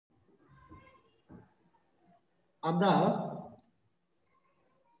আমরা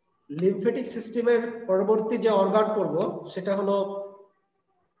লিম্ফেটিক সিস্টেমের পরবর্তী যে অর্গান পড়ব সেটা হলো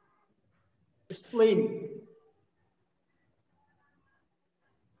স্প্লিন।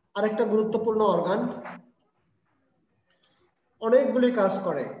 আরেকটা গুরুত্বপূর্ণ অর্গান, অনেকগুলি কাজ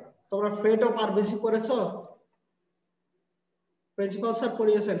করে। তোমরা ফেট অফ আরবিসি পড়েছো? Principal sir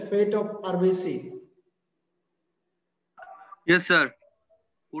পড়িয়েছেন fate of RBC? Yes sir.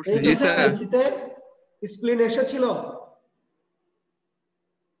 G sir. আরবিসিতে স্প্লিন এসেছিল?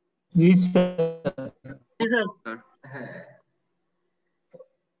 জি স্যার। হ্যাঁ।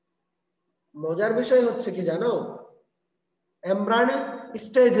 মজার বিষয় হচ্ছে কি জানো, এমব্রায়োনিক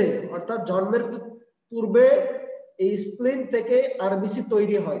স্টেজে অর্থাৎ জন্মের পূর্বে এই স্প্লিন থেকে আরবিসি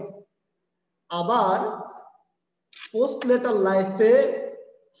তৈরি হয়। আবার পোস্টনেটাল লাইফে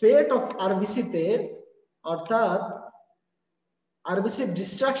ফেট অফ আরবিসিতে অর্থাৎ আরবিসি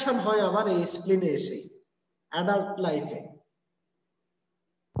ডিস্ট্রাকশন হয় আবার এই স্প্লিনে এসে অ্যাডাল্ট লাইফে।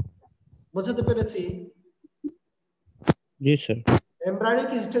 বুঝতে পেরেছি? জি স্যার। এমব্রায়োনিক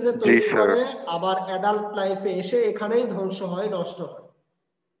স্টেজে তৈরি করে আবার অ্যাডাল্ট লাইফে এসে এখানেই ধ্বংস হয়, নষ্ট হয়।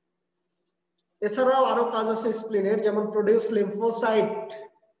 এছাড়াও আরো কাজ আছে স্প্লিনের, যেমন produce lymphocyte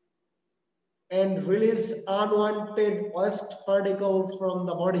and release unwanted waste particle from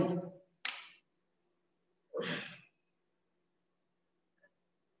the body.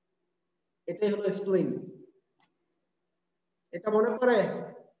 এটাই হলো স্প্লিন। এটা মনে পড়ে?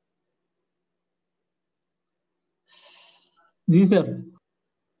 জি স্যার।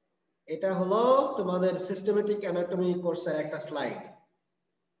 এটা হলো তোমাদের সিস্টেমেটিক অ্যানাটমি কোর্সের একটা স্লাইড।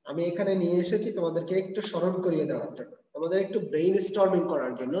 আমি এখানে নিয়ে এসেছি তোমাদেরকে একটু স্মরণ করিয়ে দেওয়ার জন্য, তোমাদের একটু ব্রেইন স্টর্মিং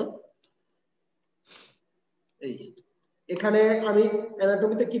করার জন্য। এই এখানে আমি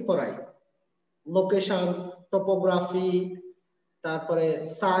অ্যানাটমিতে কি পড়াই? লোকেশন, টপোগ্রাফি, তারপরে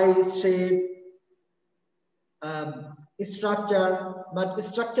সাইজ, শেপ, স্ট্রাকচার, বাট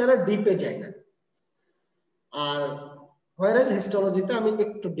স্ট্রাকচারের ডিপে যাই না। আর হোয়ারাস হিস্টোলজিতে আমি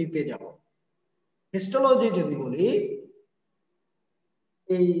একটু ডিপে যাব। হিস্টোলজি যদি বলি,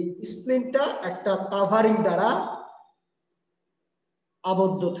 এই স্প্লিনটা একটা কাভারিং দ্বারা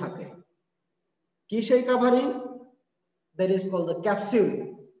আবদ্ধ থাকে। কি সেই covering? That is called the capsule.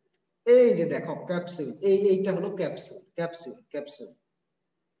 এই যে দেখো ক্যাপসুল, এইটা হলো ক্যাপসুল, ক্যাপসুল, ক্যাপসুল।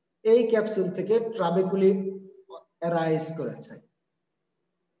 এই ক্যাপসুল থেকে ট্রাবেকুলি অ্যারাইজ করেছে।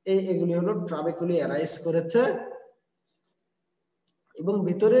 এগুলি হলো ট্রাবেকুলি অ্যারাইজ করেছে, এবং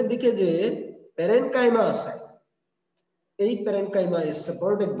ভিতরের দিকে যে প্যারেনকাইমা আছে, এই parenchyma is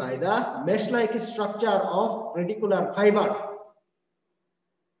supported by the mesh like structure of reticular fibre.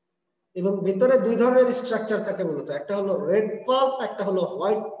 এবং ভিতরে দুই ধরনের স্ট্রাকচার থাকে মূলত, একটা হলো রেড পাল্প, একটা হলো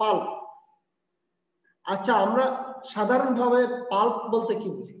হোয়াইট পাল্প। আচ্ছা, আমরা সাধারণভাবে পাল্প বলতে কি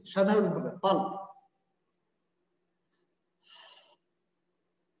বুঝি? সাধারণভাবে পাল্প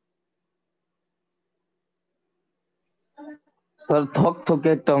স্যার থকথকে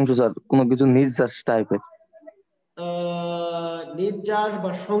একটা অংশ স্যার, কোনো কিছু নির্যাস টাইপের। নির্যাস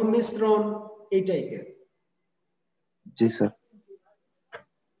বা সংমিশ্রণ এই টাইপের। জি স্যার।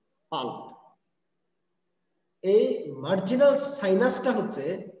 পাল্প। এই মার্জিনাল সাইনাসটা হচ্ছে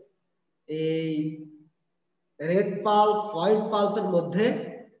এই রেড পাল্প, হোয়াইট পাল্পের মধ্যে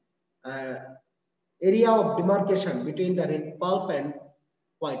area of demarcation between the red pulp and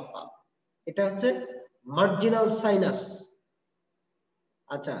white pulp. এটা হচ্ছে মার্জিনাল সাইনাস।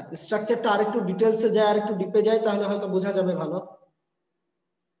 আচ্ছা, স্ট্রাকচারটা আরেকটু ডিটেইলসে যায়, আরেকটু ডিপে যায়, তাহলে হয়তো বোঝা যাবে ভালো।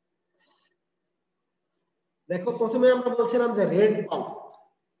 দেখো, প্রথমে আমরা বলছিলাম যে রেড পাল্প।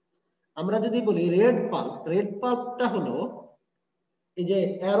 আমরা যদি বলি রেড পাল্প, রেড পাল্পটা হলো এই যে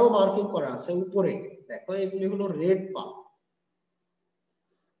অ্যারো মার্কিং করা আছে উপরে, দেখো এগুলি হলো red pulp.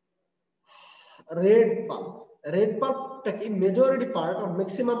 Red pulp, red পাল্পটা কি majority part or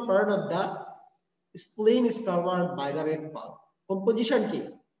maximum part of the spleen is covered by the red pulp. Composition কি?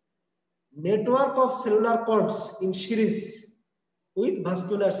 Network of cellular cords in series with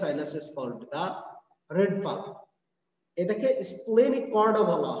vascular sinus is called the red pulp. এটাকে splenic কর্ডও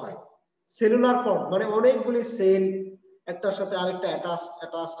বলা হয়। Cellular cord মানে অনেকগুলি sell একটার সাথে আরেকটা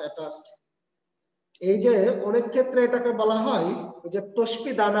attached. এই যে অনেক ক্ষেত্রে এটাকে বলা হয় ওই যে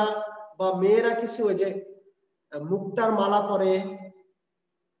তসবি দানা, বা মেয়েরা কিছু ওই যে মুক্তার মালা করে,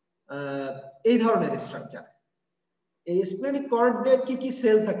 এই ধরনের স্ট্রাকচার। এই স্প্লেনিক কর্ডে কি কি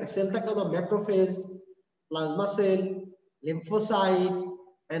সেল থাকে? সেল থাকে হলো macrophage, plasma sell, lymphocyte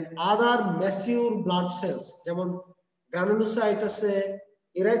and other mature blood cells, যেমন গ্রানুলোসাইট আছে,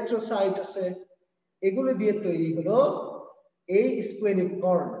 ইরাইথ্রোসাইট আছে। এগুলো দিয়ে তৈরি হলো এই স্প্লেনিক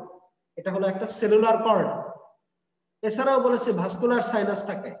কর্ড। এটা হলো একটা সেলুলার কর্ড। এছাড়াও বলেছে ভাস্কুলার সাইনাস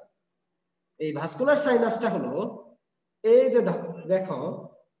থাকে। এই ভাস্কুলার সাইনাসটা হলো এই যে দেখো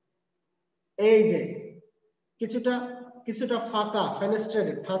এই যে কিছুটা কিছুটা ফাঁকা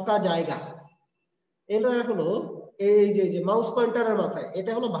ফেনেস্ট্রেটেড ফাঁকা জায়গা, এটা হলো এই যে মাউস পয়েন্টারের মাথায়,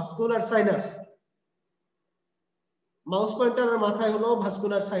 এটা হলো ভাস্কুলার সাইনাস। মাউস পয়েন্টারের মাথায় হলো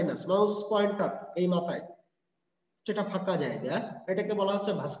ভাস্কুলার সাইনাস, মাউস পয়েন্টার এই মাথায় যেটা ফাঁকা জায়গা, এটাকে বলা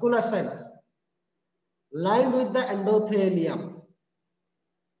হচ্ছে vascular sinus. lined with the endothelium,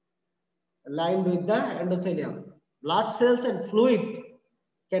 lined with the endothelium. Blood cells and fluid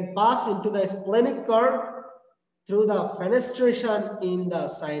can pass into the splenic cord through the fenestration in the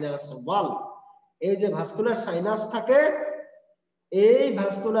sinus wall. এই যে ভাস্কুলার সাইনাস থাকে, এই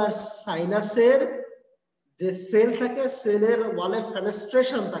ভাস্কুলার সাইনাসের যে সেল থাকে, সেলের ওয়ালে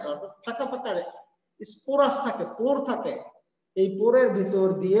ফেনেস্ট্রেশন থাকে, অর্থাৎ ফাঁকা ফাঁকা স্পোরাস থাকে, পোর থাকে, এই পোরের ভিতর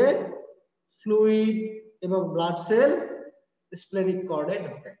দিয়ে ফ্লুইড এবং ব্লাড সেল স্প্লেনিক কর্ডে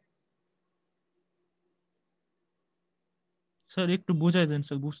ঢোকে। স্যার একটু বোঝাই দেন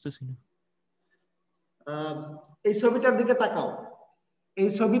স্যার, বুঝতেছি না। এই ছবিটার দিকে তাকাও। এই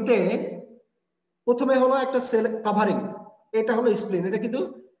ছবিতে প্রথমে হলো একটা সেল কভারিং, এটা হলো স্প্লিন, এটা কিন্তু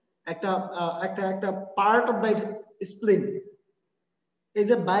একটা একটা একটা পার্ট অফ দ্য স্প্লিন। এই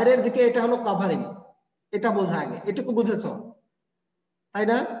যে বাইরের দিকে এটা হলো কভারিং, এটা বোঝা আগে, এটুকু বুঝেছো তাই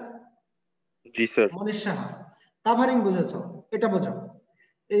না? জি স্যার। মনীষ সাহা, কাভারিং বুঝেছো, এটা বোঝো।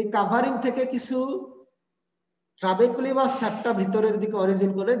 এই কাভারিং থেকে কিছু ট্রাবেকুলি বা স্যাপটা ভিতরের দিকে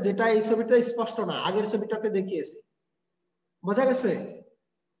অরিজিন করে, যেটা এই ছবিটা স্পষ্ট না, আগের ছবিটাতে দেখিয়েছি। বোঝা গেছে?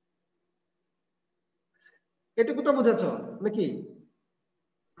 এটুকু তো বুঝেছো নাকি?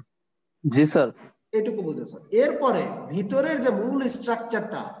 জি স্যার। এটুকু বুঝেছো। এরপরে ভিতরের যে মূল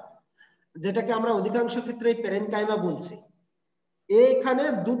স্ট্রাকচারটা, যেটাকে আমরা অধিকাংশ ক্ষেত্রে প্যারেনকাইমা বলছি, এইখানে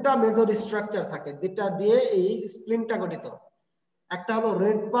দুটা মেজর স্ট্রাকচার থাকে যেটা দিয়ে এই স্প্লিনটা গঠিত। একটা হলো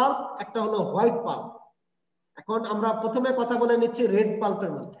রেড পাল্প, একটা হলো হোয়াইট পাল্প। এখন আমরা প্রথমে কথা বলে নিচ্ছি রেড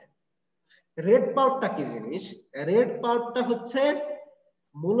পাল্পের মধ্যে। রেড পাল্পটা কি জিনিস? রেড পাল্পটা হচ্ছে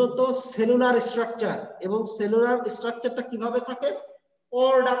মূলত সেলুলার স্ট্রাকচার, এবং সেলুলার স্ট্রাকচারটা কিভাবে থাকে?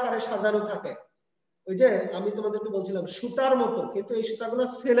 কর্ড আকারে সাজানো থাকে। ওই যে আমি তোমাদেরকে বলছিলাম সুতার মতো, কিন্তু এই সুতাগুলো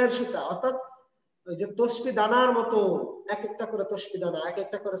সেলের সুতা, অর্থাৎ ওই যে তসবি দানার মতো এক একটা করে তসবি দানা, এক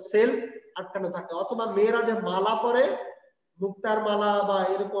একটা করে সেল আটকানো থাকে। অথবা মেয়েরা যে মালা পরে, মুক্তার মালা বা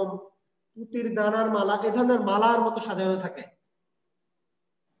এরকম পুতির দানার মালা, এ ধরনের মালার মতো সাজানো থাকে,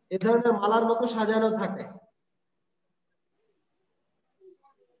 এ ধরনের মালার মতো সাজানো থাকে,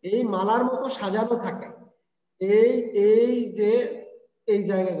 এই মালার মতো সাজানো থাকে এই এই যে এই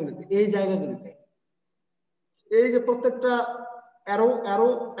জায়গাগুলিতে, এই জায়গাগুলিতে, এই যে প্রত্যেকটা arrow arrow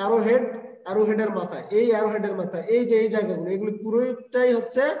arrow head, arrow হেডের মাথায়, এই অ্যারো হেডের মাথায় এই যে এই জায়গাগুলো, এগুলি পুরোটাই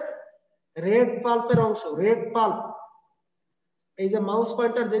হচ্ছে রেড পাল্পের অংশ। রেড পাল্প, এই যে মাউস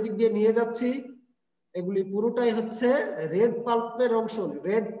পয়েন্টার যেদিক দিয়ে নিয়ে যাচ্ছি, এগুলি পুরোটাই হচ্ছে রেড পাল্পের অংশ।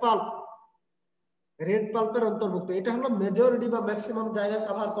 রেড পাল্প, রেড পাল্পের অন্তর্ভুক্ত। এটা হলো মেজরিটি বা ম্যাক্সিমাম জায়গা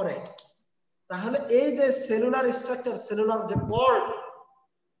কভার করে। তাহলে এই যে সেলুলার স্ট্রাকচার, সেলুলার যে কর্ড,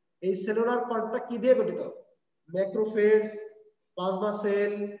 এই সেলুলার কর্ডটা কি দিয়ে গঠিত? ম্যাক্রোফেজ, প্লাজমা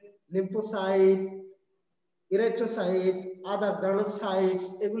সেল, লিম্ফোসাইট, ইরিথ্রোসাইট, আদার গ্রানুলোসাইটস,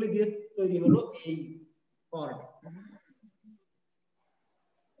 এগুলি দিয়ে তৈরি হলো এই কর্ড।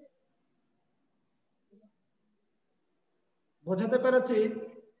 বোঝাতে পেরেছি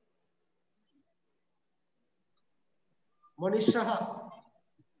মনীষ সাহা?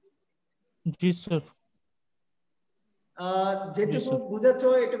 জি স্যার। যেটুকু বুঝেছো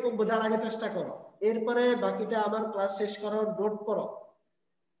এটুকু বোঝার আগে চেষ্টা করো, এরপরে বাকিটা আমার ক্লাস শেষ করো, নোট করো।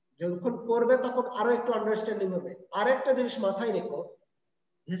 যখন করবে তখন আরো একটু আন্ডারস্ট্যান্ডিং হবে। আর একটা জিনিস মাথায় রেখো,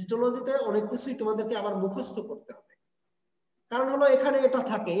 হিস্টোলজিতে অনেক কিছুই তোমাদেরকে আবার মুখস্থ করতে হবে। কারণ হলো এখানে এটা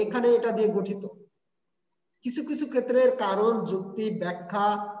থাকে, এখানে এটা দিয়ে গঠিত। কিছু কিছু ক্ষেত্রে কারণ, যুক্তি, ব্যাখ্যা,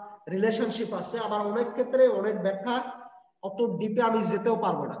 রিলেশনশিপ আছে, আবার অনেক ক্ষেত্রে অনেক ব্যাখ্যা অত ডিপে আমি যেতেও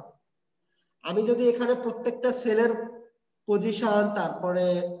পারবো না। আমি যদি এখানে প্রত্যেকটা সেলের পজিশন, তারপরে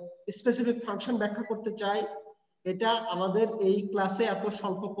স্পেসিফিক ফাংশন ব্যাখ্যা করতে চাই, এটা আমাদের এই ক্লাসে এত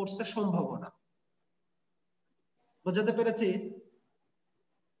স্বল্প কোর্সে সম্ভব না। বোঝাতে পেরেছি?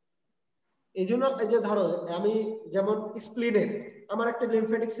 এই জন্য এই যে ধরো আমি যেমন স্প্লিনের, আমার একটা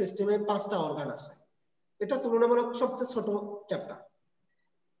লিম্ফ্যাটিক সিস্টেমে 5টা অর্গান আছে, এটা তুলনামূলক সবচেয়ে ছোট চ্যাপ্টার।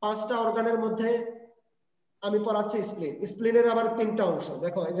 5টা অর্গানের মধ্যে আমি পড়াচ্ছি স্প্লিন। স্প্লিনের আবার 3টা অংশ,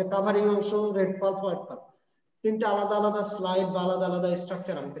 দেখো এই যে কাভারিং অংশ, রেড পাল্প, হোয়াইট পাল্প, 3টা আলাদা আলাদা স্লাইড বা আলাদা আলাদা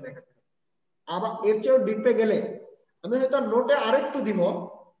স্ট্রাকচার আমাকে দেখাতে হবে। আবার এর চেয়েও ডিপে গেলে আমি হয়তো নোটে আরেকটু দিব,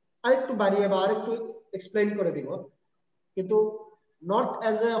 আরেকটু বাড়িয়ে বা আরেকটু এক্সপ্লেইন করে দিব, কিন্তু নট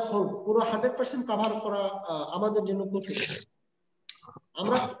অ্যাজ এ হোল পুরো 100% কভার করা আমাদের জন্য কঠিন।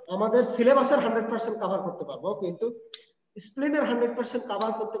 আমরা আমাদের সিলেবাসের 100% কভার করতে পারবো, কিন্তু স্প্লিনের 100%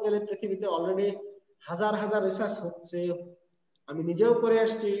 কভার করতে গেলে পৃথিবীতে অলরেডি হাজার হাজার রিসার্চ হচ্ছে, আমি নিজেও করে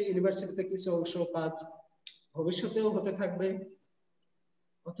আসছি ইউনিভার্সিটিতে কিছু অংশ কাজ, ভবিষ্যতেও হতে থাকবে,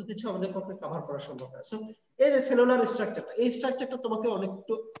 কত কিছু আমাদের পক্ষে কভার করা সম্ভব না। সো এই যে সেলুলার স্ট্রাকচারটা, এই স্ট্রাকচারটা তোমাকে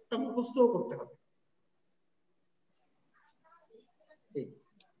অনেকটা মুখস্থও করতে হবে।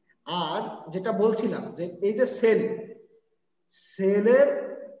 আর যেটা বলছিলাম যে এই যে সেলের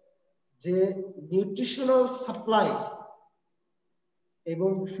যে নিউট্রিশনাল সাপ্লাই এবং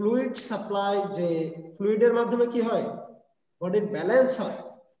ফ্লুইড সাপ্লাই, যে ফ্লুইডের মাধ্যমে কি হয় বডির ব্যালেন্স হয়,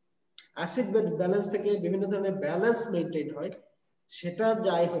 অ্যাসিড বেড ব্যালেন্স থেকে বিভিন্ন ধরনের ব্যালেন্স মেইনটেইন হয়, সেটা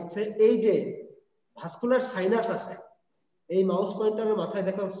যাই হচ্ছে এই যে ভাস্কুলার সাইনাস আছে, এই মাউস পয়েন্টারের মাথায়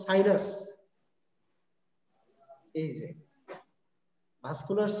দেখো সাইনাস, এই যে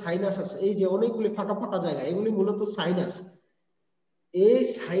ভাস্কুলার সাইনাস আছে, এই যে অনেকগুলি ফাঁকা ফাঁকা জায়গা, এগুলি মূলত সাইনাস। এই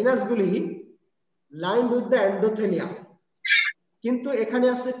সাইনাসগুলি লাইন্ড উইথ দ্য এন্ডোথেলিয়াম, কিন্তু এখানে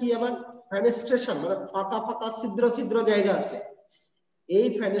আছে কি আবার ফেনেস্ট্রেশন, মানে ফাঁকা ফাঁকা ছিদ্র ছিদ্র জায়গা আছে, এই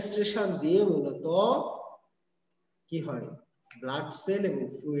ফেনেস্ট্রেশন দিয়ে মূলত কি হয় ব্লাড সেল এবং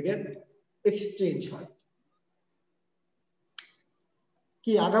ফ্লুইডের এক্সচেঞ্জ হয়।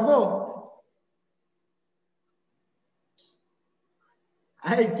 কি আগাবো?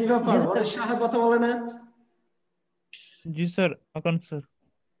 এই কি ব্যাপার, অনেক সাহা কথা বলে না? জি স্যার, আকান স্যার।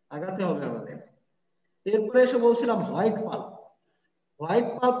 আগাতে হবে আমাদের। এরপরে এসে বলছিলাম হোয়াইট পাল্প। হোয়াইট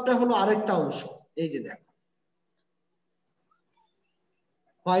পাল্পটা হলো আরেকটা অংশ, এই যে দেখো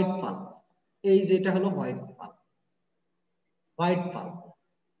হোয়াইট পাল্প, এই যেটা হলো white pulp. White pulp,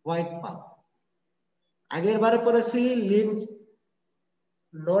 white pulp আগের বারে পড়েছি লিম্ফ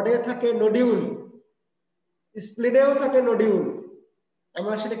নোডে থাকে নোডিউল, স্প্লিনেও থাকে নোডিউল,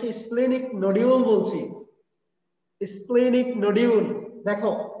 আমরা সেটাকে স্প্লিনিক নোডিউল বলছি। স্প্লিনিক নোডিউল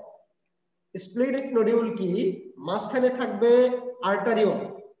দেখো, স্প্লিনিক নোডিউল কি, মাঝখানে থাকবে আর্টারিওল,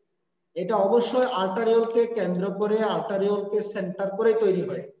 এটা অবশ্যই আর্টারিওলকে কেন্দ্র করে, আর্টারিওলকে সেন্টার করে তৈরি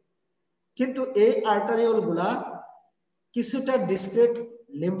হয়, কিন্তু এই আর্টারিওল গুলা কিছুটা ডিসক্রিট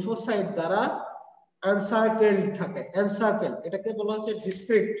লিম্ফোসাইট দ্বারা এনসার্কেলড থাকে, এনসার্কেল, এটাকে বলা হচ্ছে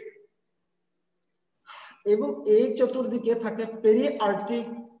ডিসক্রিট। এবং এই চতুর্দিকে থাকে peri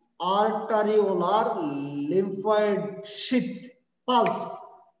আর্টারিওলার lymphoid sheet pulse,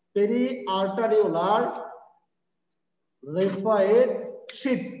 peri আর্টারিওলার lymphoid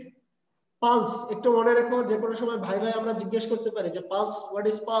sheet pulse. একটু মনে রেখো, যে কোনো সময় ভাই ভাই আমরা জিজ্ঞেস করতে পারি যে pulse, what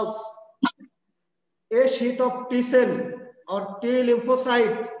is pulse? A sheet of T cell or T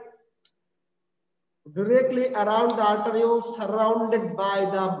lymphocyte directly around the arteriole surrounded by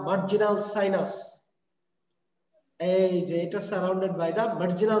the marginal sinus. এই যে এটা surrounded by the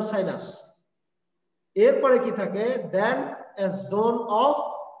marginal sinus. এরপরে কি থাকে, দেন a zone of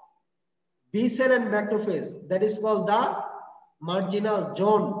B cell and macrophage, that is called the marginal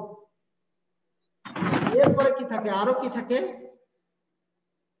zone. এরপরে কি থাকে, আরো কি থাকে,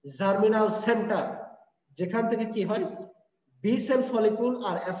 জার্মিনাল সেন্টার, যেখান থেকে কি হয় B cell follicle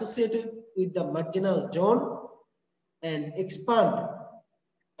are associated with the marginal zone and expand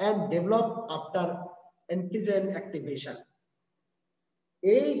and develop after antigen activation.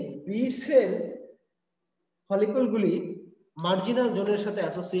 এই বি সেল ফলিকল গুলি মার্জিনাল জোনের সাথে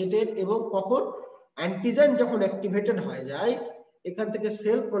অ্যাসোসিয়েটেড, এবং কখন অ্যান্টিজেন যখন অ্যাক্টিভেটেড হয়ে যায় এখান থেকে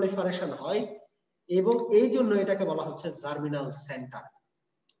সেল প্রলিফারেশন হয়, এবং এই জন্য এটাকে বলা হচ্ছে জার্মিনাল সেন্টার।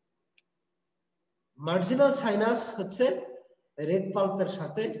 মার্জিনাল সাইনাস হচ্ছে রেড পাল্পের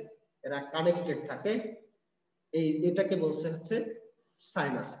সাথে এরা কানেক্টেড থাকে, এই এটাকে বলছে হচ্ছে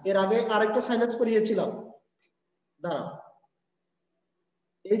সাইনাস। এর আগে আরেকটা সাইনাস পড়িয়েছিলাম, দাঁড়াও,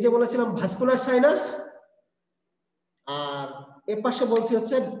 এই যে বলেছিলাম ভাস্কুলার সাইনাস, আর এর পাশে বলছি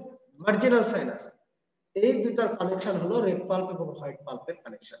হচ্ছে মার্জিনাল সাইনাস। এই দুটার কানেকশন হলো রেড পাল্প এবং হোয়াইট পাল্পের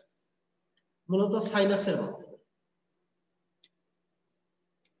কানেকশন, মূলত সাইনাসের মাধ্যমে।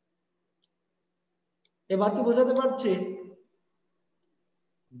 এবার কি বোঝাতে পারছি?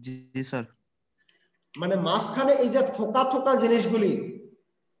 জি স্যার। মানে মাঝখানে এই যে থোকা থোকা জিনিসগুলি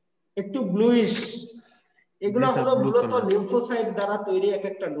একটু ব্লুইশ, এগুলা হলো মূলত লিম্ফোসাইট দ্বারা তৈরি এক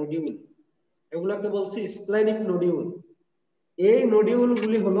একটা নোডিউল, এগুলাকে বলছি স্প্লেনিক নোডিউল। এই নোডিউল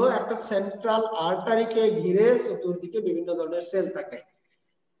গুলি হলো একটা সেন্ট্রাল আর্টারিকে ঘিরে চতুর্দিকে বিভিন্ন ধরনের সেল থাকে,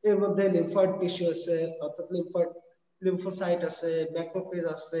 এর মধ্যে লিম্ফয়েড টিস্যু আছে, অর্থাৎ লিম্ফোসাইট আছে, ম্যাক্রোফেজ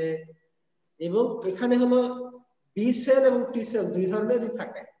আছে, এবং এখানে হলো বি সেল এবং টি সেল দুই ধরনেরই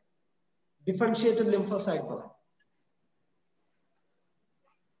থাকে, ডিফারেন্সিয়েটেড লিম্ফোসাইট বলে।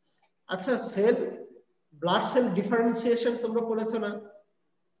 আচ্ছা, সেল ব্লাড সেল ডিফারেন্সিয়েশন তোমরা পড়েছো না?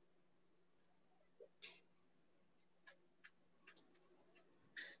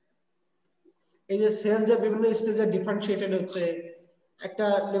 এই যে সেল যে বিভিন্ন স্টেজে ডিফারেন্সিয়েটেড হচ্ছে, একটা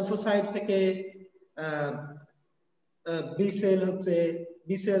লিম্ফোসাইট থেকে বি সেল হচ্ছে,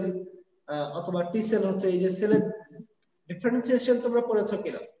 বি সেল অথবা টি সেল হচ্ছে, এই যে সেলের ডিফারেন্সিয়েশন তোমরা পড়েছো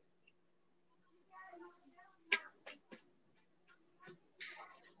কিনা?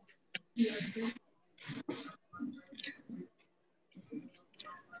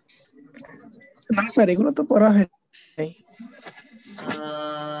 না স্যার, এগুলো তো পড়া হয় নাই।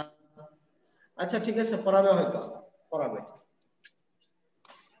 আচ্ছা ঠিক আছে, পড়াবে হয়তো, পড়াবে।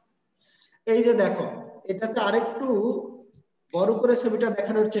 এই যে দেখো, এটাতে আরেকটু বড় করে ছবিটা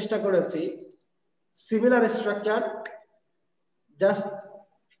দেখানোর চেষ্টা করেছি। সিমিলার স্ট্রাকচার, জাস্ট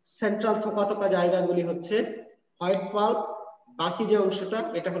সেন্ট্রাল থোকা থোকা জায়গাগুলি হচ্ছে হোয়াইট পাল্প, বাকি যে অংশটা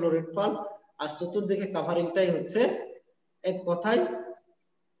এটা হলো রেড পাল্প, আর চতুর্দিকে কাভারিংটাই হচ্ছে এক কথায়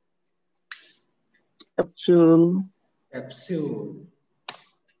ক্যাপসুল। ক্যাপসুল।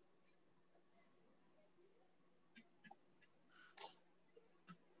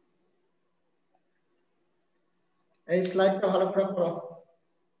 এই স্লাইডটা ভালো করে পড়ো,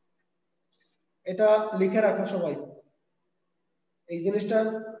 এটা লিখে রাখো সবাই। এই জিনিসটা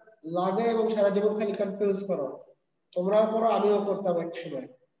লাগে এবং সারা জীবন খালি কনফিউজ করো, তোমরাও করো, আমিও করতাম এক সময়।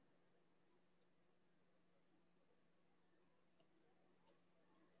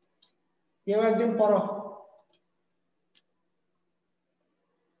 কেউ একদিন পড়ো।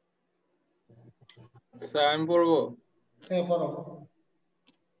 স্যার আমি পড়বো। হ্যাঁ পড়ো।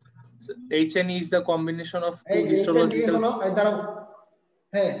 HNE is the combination of two এই histological. হলো, এই দাঁড়াও,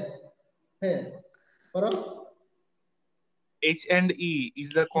 হ্যাঁ হ্যাঁ পড়ো। H&E is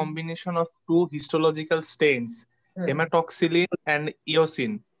the combination of two histological stains, hematoxylin and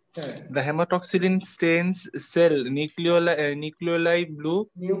eosin. The hematoxylin stains cell nucleoli blue,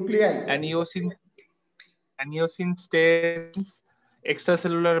 and eosin stains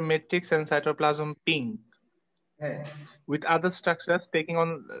extracellular matrix and cytoplasm pink, with other structures taking on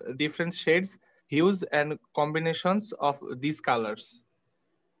different shades, hues, and combinations of these colors.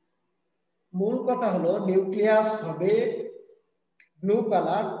 মূল কথা হলো nucleus হবে blue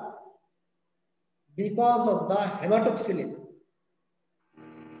colour because of the haematoxylin.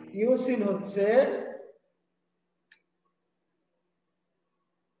 Eocene হচ্ছে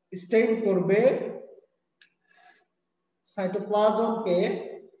Steyn করবে সাইটোপ্লাজমকে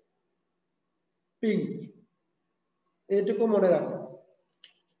pink. এইটুকু মনে রাখো,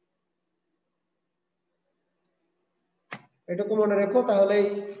 এটুকু মনে রাখো, তাহলেই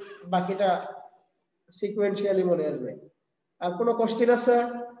বাকিটা সিকোয়েন্সিয়ালি মনে আসবে। আর কোনো কোশ্চেন আছে?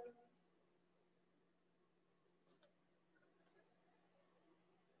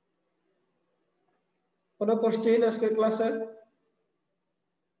 কোনো কোশ্চেন আজকের ক্লাসে?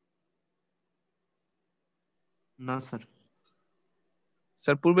 না স্যার।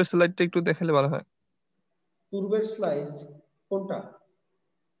 স্যার পূর্বের স্লাইডটা একটু দেখালে ভালো হয়। পূর্বের স্লাইড কোনটা?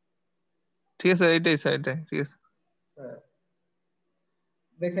 ঠিক আছে, এইটাই স্যার, এটাই ঠিক আছে। হ্যাঁ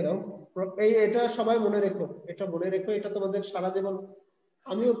দেখে নাও, এটা সবাই মনে রেখো, এটা মনে রেখো, এটা তোমাদের সারা জীবন,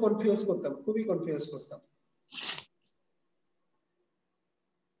 আমিও কনফিউজ করতাম, খুবই কনফিউজ করতাম।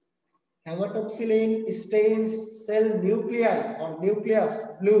 Haematoxylin stains sell nuclei or nucleus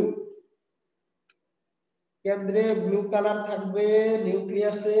blue. কেন্দ্রে ব্লু কালার থাকবে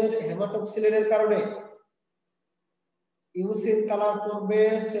নিউক্লিয়াসের হেমাটোক্সিলিনের কারণে। ইউসিন কালার করবে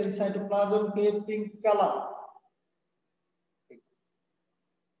sell সাইটোপ্লাজমকে pink colour.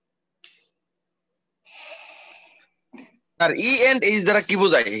 Sir E and H দ্বারা কি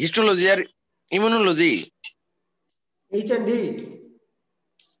বোঝায়? Histology R immunology? H and D?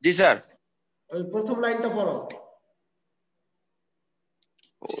 G sir. ওই প্রথম লাইনটা পড়ো।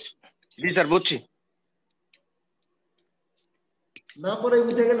 জি স্যার বুঝছি। না পড়ে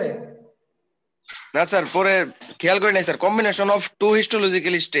বুঝে গেলে? না স্যার, পরে খেয়াল করে নাই sir. Combination of two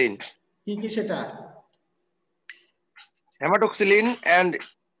histological Steyn. কি কি সেটা? Haematoxylin and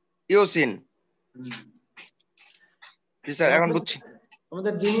Eocene. G sir, এখন বুঝছি।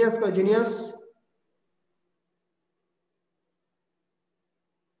 আমাদের জিনিয়াস কই? জিনিয়াস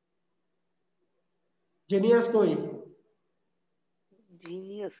জিনিয়াস কই?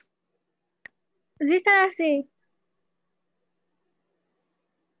 জিনিয়াস জি স্যার আছে।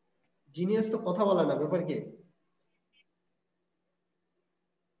 জিনিয়াস তো কথা বলে না, ব্যাপার কি?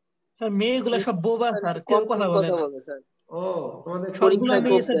 স্যার মেয়েগুলা সব বোবা স্যার, কেউ কথা বলে না। ও তোমাদের সবগুলা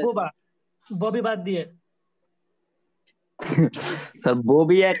মেয়ে স্যার বোবা, ববি বাদ দিয়ে। স্যার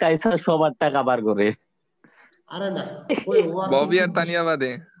ববি একাই স্যার সবার টাকা বার করে। আরে না, ওই ওয়ার ববি আর তানিয়া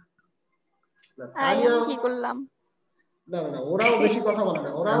বাদে। তানিয়া কি করলাম? না না, ওরাও বেশি কথা বলে না,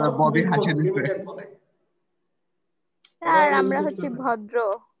 ওরাও তো ববি খুবই হাসি দিচ্ছে। লিমিটেড বলে। স্যার আমরা হচ্ছে ভদ্র,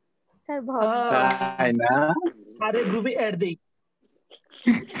 স্যার ভদ্র। তাই না? স্যারের গ্রুপে অ্যাড দেই।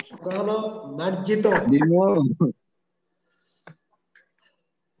 ওরা হলো মার্জিত। দিমু।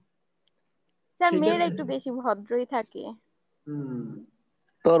 স্যার ঠিক মেয়েরা আছে। একটু বেশি ভদ্রই থাকে,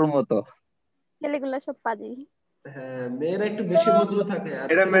 তোর মতো। ছেলেগুলা সব পাজি। হ্যাঁ, মেয়েরা একটু বেশি ভদ্র থাকে আর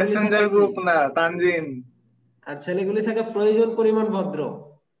এটা ছেলেগুলি থাকে মেসেঞ্জার কি? গ্রুপ না, তানজিন। আর ছেলেগুলি থাকে প্রয়োজন পরিমাণ ভদ্র।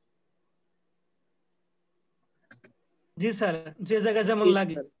 জি স্যার, যে জায়গায় যেমন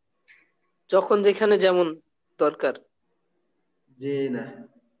লাগে। যখন যেখানে যেমন দরকার। জি না,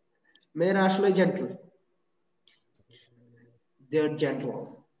 মেয়েরা আসলে জেন্টল, দে আর জেন্টল।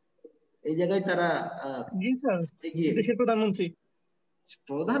 এই জায়গায় তারা জি স্যার, এগিয়ে। দেশের প্রধানমন্ত্রী।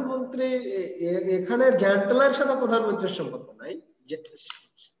 প্রধানমন্ত্রী এখানে জেন্টলের সাথে প্রধানমন্ত্রীর সম্পর্ক নাই।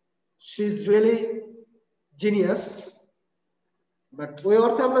 She is really genius, but ওই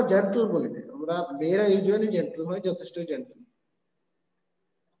অর্থে আমরা জেন্টল বলি না। আমরা মেয়েরা ইউজুয়ালি জেন্টল হয়, যথেষ্ট জেন্টল।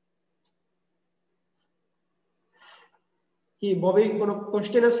 কি ববি, কোনো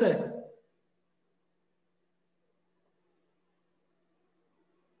কোশ্চেন আছে?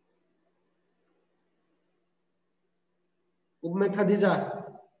 উম্মে খাদিজা,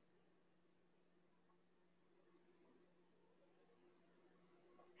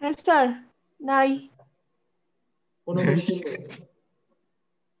 হ্যাঁ স্যার, নাই। কোনো কোশ্চেন নেই?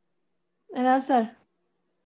 না স্যার।